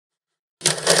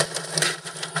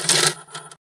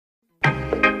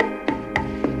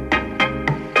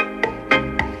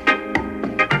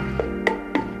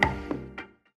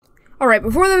Alright,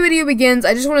 before the video begins,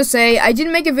 I just want to say I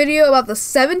didn't make a video about the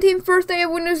 17th birthday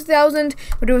of Windows 2000,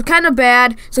 but it was kind of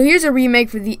bad, so here's a remake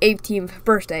for the 18th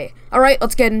birthday. Alright,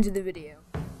 let's get into the video.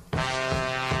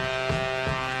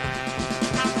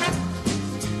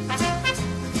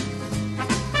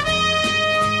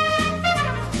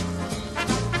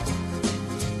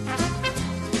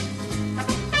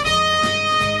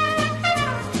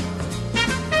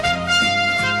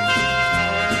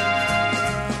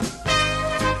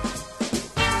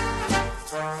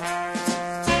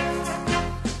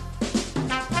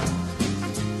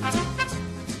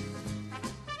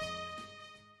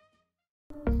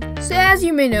 So as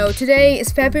you may know, today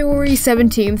is February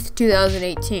 17th,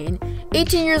 2018.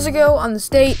 18 years ago, on this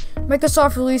date,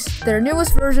 Microsoft released their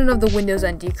newest version of the Windows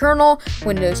NT kernel,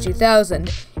 Windows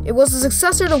 2000. It was the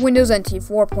successor to Windows NT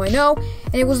 4.0,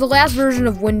 and it was the last version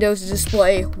of Windows to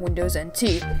display Windows NT.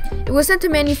 It was sent to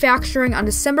manufacturing on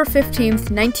December 15th,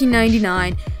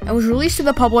 1999, and was released to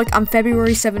the public on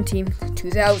February 17th,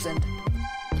 2000.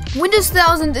 Windows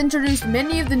 2000 introduced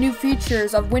many of the new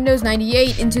features of Windows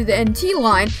 98 into the NT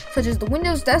line, such as the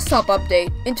Windows Desktop Update,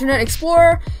 Internet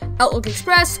Explorer, Outlook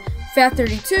Express,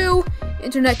 FAT32,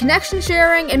 internet connection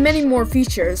sharing, and many more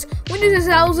features. Windows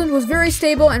 2000 was very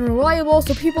stable and reliable,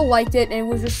 so people liked it, and it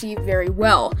was received very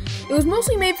well. It was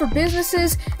mostly made for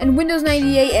businesses, and Windows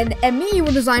 98 and ME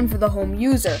were designed for the home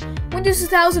user. Windows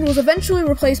 2000 was eventually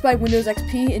replaced by Windows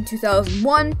XP in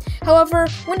 2001. However,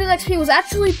 Windows XP was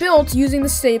actually built using the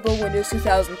stable Windows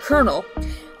 2000 kernel.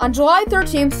 On July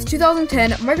 13th,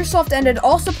 2010, Microsoft ended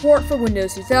all support for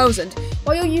Windows 2000.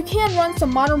 While you can run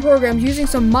some modern programs using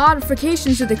some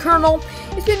modifications to the kernel,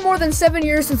 it's been more than 7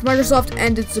 years since Microsoft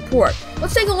ended support.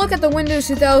 Let's take a look at the Windows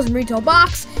 2000 retail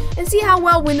box and see how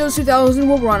well Windows 2000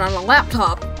 will run on a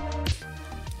laptop.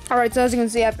 Alright, so as you can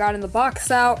see, I've gotten the box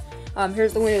out.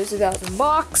 Here's the Windows 2000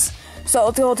 box. So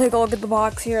let's go take a look at the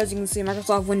box here. As you can see,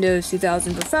 Microsoft Windows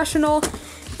 2000 Professional.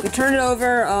 We turn it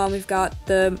over, we've got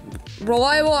the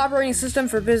reliable operating system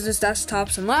for business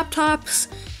desktops and laptops,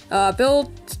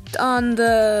 building on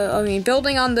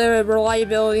the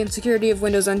reliability and security of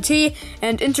Windows NT,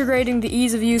 and integrating the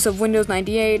ease of use of Windows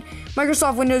 98.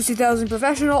 Microsoft Windows 2000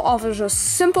 Professional offers a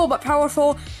simple but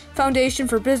powerful foundation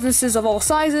for businesses of all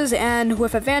sizes, and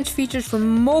with advanced features for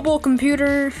mobile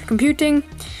computing,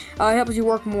 it helps you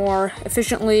work more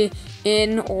efficiently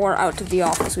in or out of the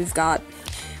office. We've got,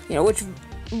 which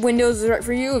Windows is right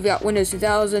for you. We've got Windows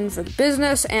 2000 for the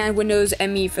business and Windows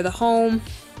ME for the home.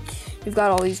 We've got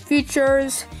all these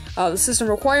features. The system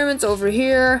requirements over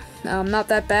here, not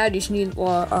that bad. You should need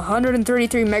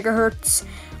 133 megahertz,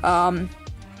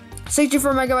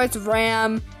 64 megabytes of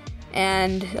RAM,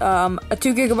 and a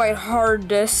 2 gigabyte hard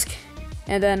disk.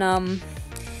 And then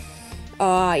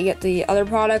you get the other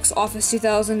products, Office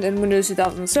 2000 and Windows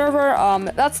 2000 Server.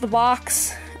 That's the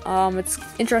box. It's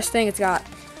interesting. It's got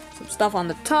some stuff on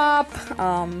the top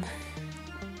from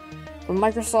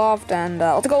Microsoft, and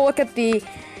let's go look at the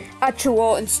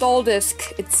actual install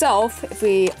disk itself. If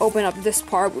we open up this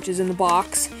part, which is in the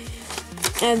box,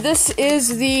 and this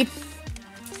is the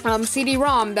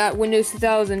CD-ROM that Windows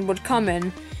 2000 would come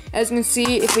in. As you can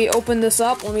see, if we open this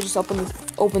up, let me just open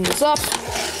this up.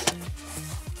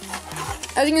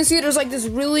 As you can see, there's like this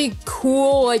really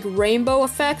cool like rainbow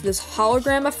effect, this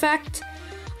hologram effect.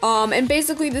 And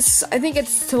basically this, I think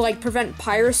it's to like prevent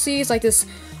piracy. It's like this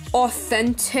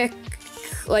authentic,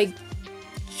 like,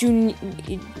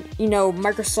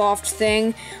 Microsoft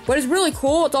thing. But it's really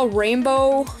cool. It's all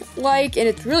rainbow-like, and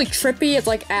it's really trippy. It's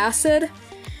like acid.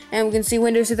 And we can see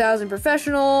Windows 2000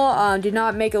 Professional. Do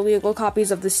not make illegal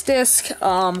copies of this disk.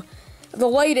 The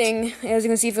lighting, as you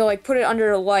can see, if you like put it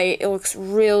under a light, it looks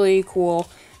really cool.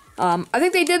 I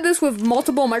think they did this with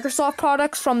multiple Microsoft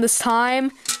products from this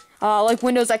time. Like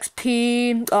Windows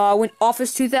XP,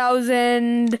 Office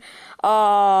 2000,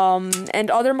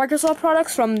 and other Microsoft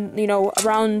products from,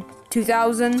 around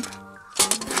 2000.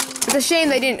 It's a shame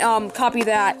they didn't, copy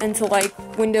that into, like,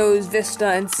 Windows Vista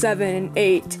and 7 and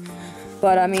 8.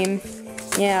 But, I mean,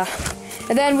 yeah.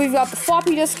 And then we've got the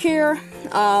floppy disk here.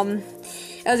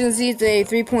 As you can see, it's a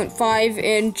 3.5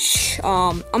 inch,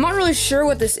 I'm not really sure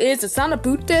what this is. It's not a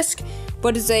boot disk,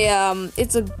 but it's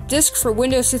a disk for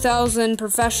Windows 2000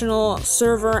 Professional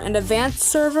Server and Advanced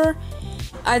Server.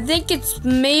 I think it's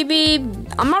maybe,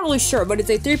 I'm not really sure, but it's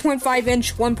a 3.5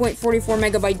 inch, 1.44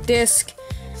 megabyte disk.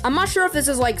 I'm not sure if this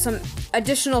is like some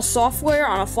additional software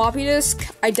on a floppy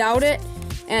disk. I doubt it,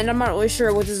 and I'm not really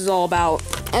sure what this is all about.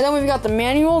 And then we've got the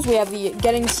manuals. We have the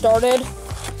Getting Started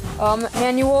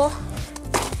manual.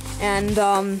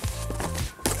 And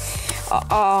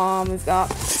we've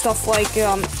got stuff like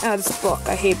this book.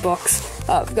 I hate books.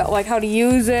 We've got like how to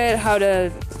use it, how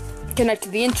to connect to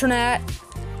the internet,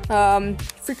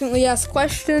 frequently asked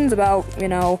questions about, you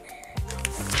know,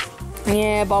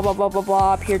 yeah, blah blah blah blah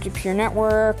blah, peer-to-peer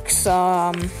networks,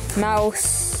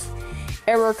 mouse,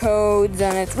 error codes,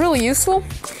 and it's really useful.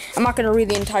 I'm not gonna read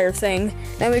the entire thing.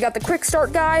 Then we got the quick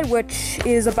start guide, which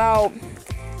is about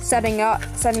setting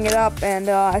it up, and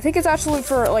I think it's actually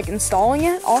for like installing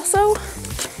it also.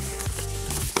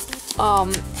 It's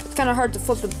kind of hard to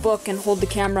flip the book and hold the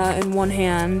camera in one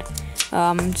hand.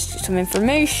 Just some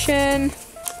information.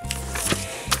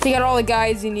 So you got all the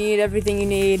guides you need, everything you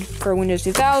need for Windows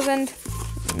 2000,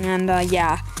 and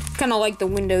yeah, kind of like the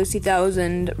Windows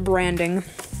 2000 branding.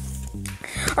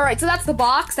 Alright, so that's the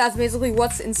box. That's basically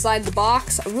what's inside the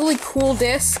box. A really cool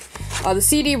disc. The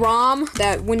CD-ROM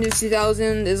that Windows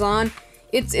 2000 is on,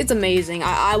 it's amazing.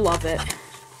 I love it.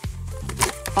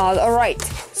 Alright,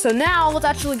 so now let's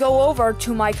actually go over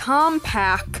to my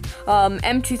Compaq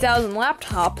M2000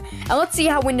 laptop, and let's see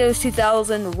how Windows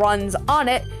 2000 runs on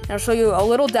it, and I'll show you a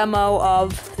little demo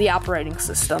of the operating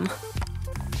system.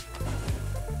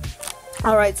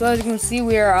 Alright, so as you can see,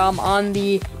 we are on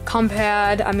the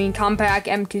Compaq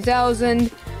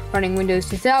M2000, running Windows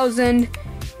 2000.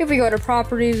 If we go to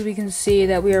properties, we can see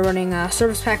that we are running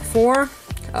Service Pack 4.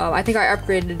 I think I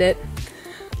upgraded it.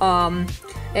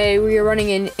 We are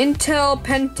running an Intel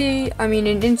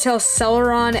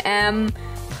Celeron M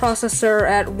processor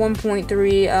at 1.3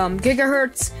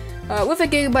 gigahertz with a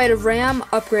gigabyte of RAM,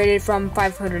 upgraded from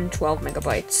 512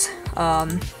 megabytes.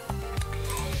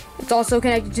 It's also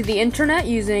connected to the internet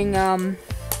using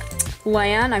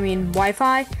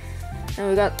Wi-Fi. And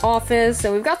we've got Office,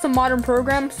 and we've got some modern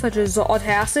programs such as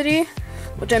Audacity,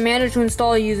 which I managed to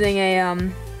install using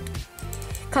a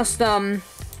custom,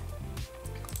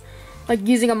 like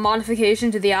using a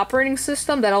modification to the operating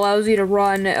system that allows you to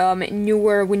run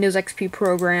newer Windows XP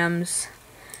programs.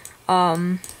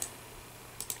 And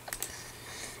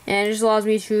it just allows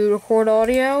me to record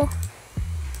audio,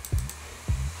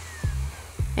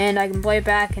 and I can play it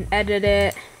back and edit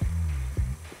it.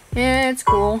 And it's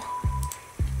cool.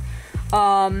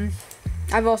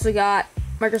 I've also got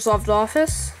Microsoft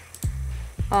Office.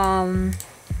 I've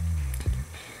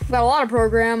got a lot of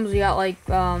programs. We got like,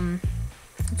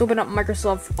 let's open up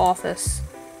Microsoft Office.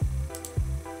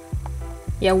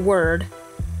 Yeah, Word.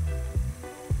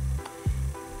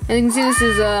 And you can see this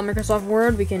is Microsoft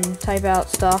Word. We can type out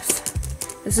stuff.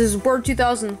 This is Word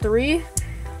 2003.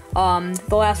 The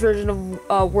last version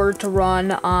of Word to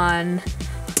run on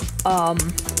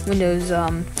Windows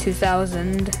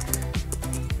 2000.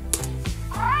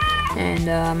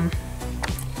 And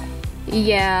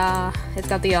yeah, it's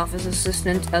got the Office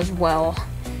Assistant as well.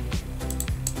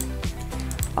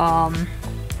 And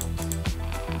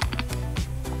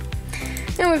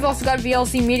we've also got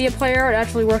VLC Media Player. It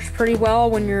actually works pretty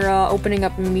well when you're opening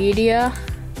up media.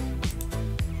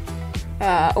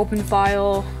 Open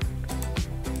file.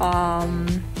 I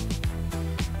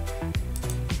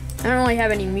don't really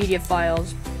have any media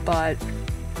files, but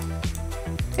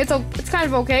it's kind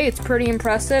of okay. It's pretty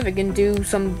impressive. It can do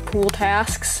some cool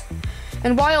tasks.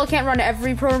 And while it can't run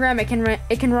every program, it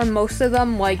can run most of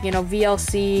them, like, you know,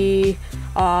 VLC,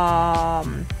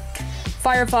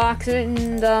 Firefox,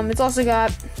 and it's also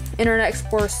got Internet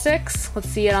Explorer 6. Let's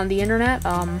see it on the internet.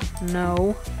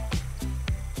 No.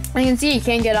 And you can see you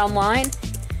can't get online.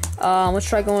 Let's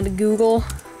try going to Google.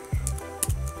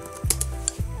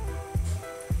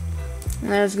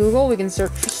 And there's Google. We can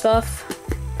search for stuff.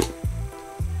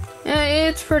 And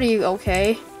it's pretty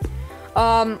okay.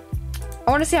 I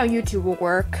want to see how YouTube will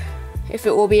work. If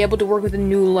it will be able to work with a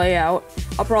new layout.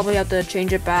 I'll probably have to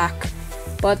change it back.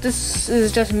 But this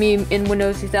is just me in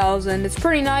Windows 2000. It's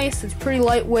pretty nice. It's pretty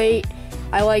lightweight.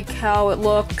 I like how it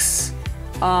looks.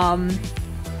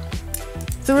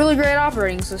 It's a really great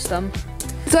operating system.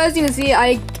 So as you can see,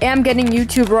 I am getting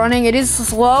YouTube running. It is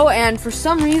slow, and for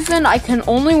some reason, I can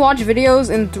only watch videos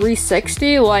in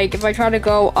 360. Like, if I try to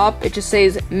go up, it just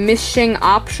says missing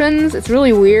options. It's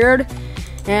really weird.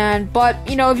 But,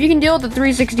 you know, if you can deal with the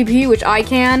 360p, which I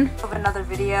can, of another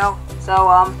video.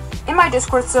 So, in my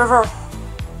Discord server,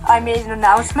 I made an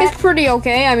announcement. It's pretty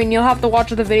okay. I mean, you'll have to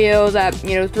watch the videos at,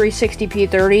 you know, 360p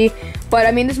 30. But,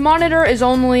 I mean, this monitor is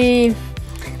only,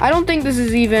 I don't think this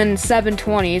is even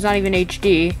 720. It's not even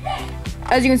HD.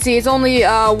 As you can see, it's only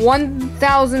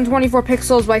 1024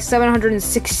 pixels by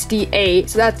 768.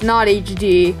 So that's not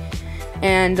HD.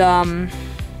 And,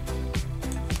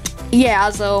 yeah,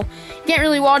 so you can't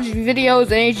really watch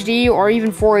videos in HD or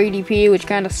even 480p, which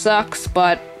kind of sucks.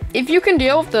 But if you can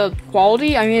deal with the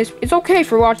quality, I mean, it's okay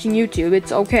for watching YouTube.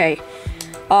 It's okay.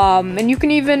 And you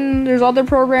can even, there's other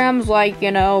programs like,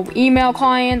 you know, email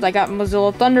clients. I got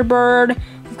Mozilla Thunderbird.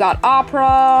 We've got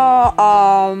Opera.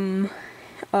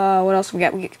 What else we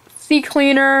got? We got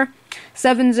CCleaner,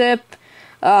 7-Zip,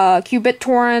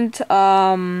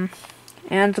 QBitTorrent,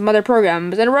 and some other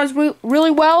programs. And it runs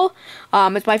really well.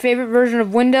 It's my favorite version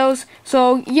of Windows.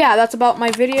 So, yeah, that's about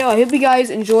my video. I hope you guys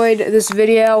enjoyed this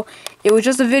video. It was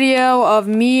just a video of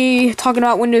me talking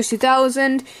about Windows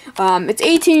 2000. It's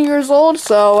 18 years old,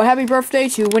 so happy birthday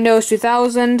to Windows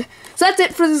 2000. So that's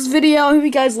it for this video. I hope you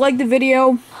guys liked the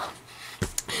video.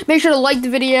 Make sure to like the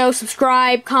video,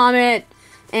 subscribe, comment,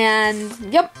 and,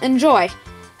 yep, enjoy.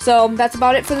 So, that's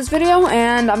about it for this video,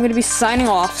 and I'm going to be signing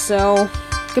off. So,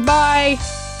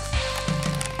 goodbye!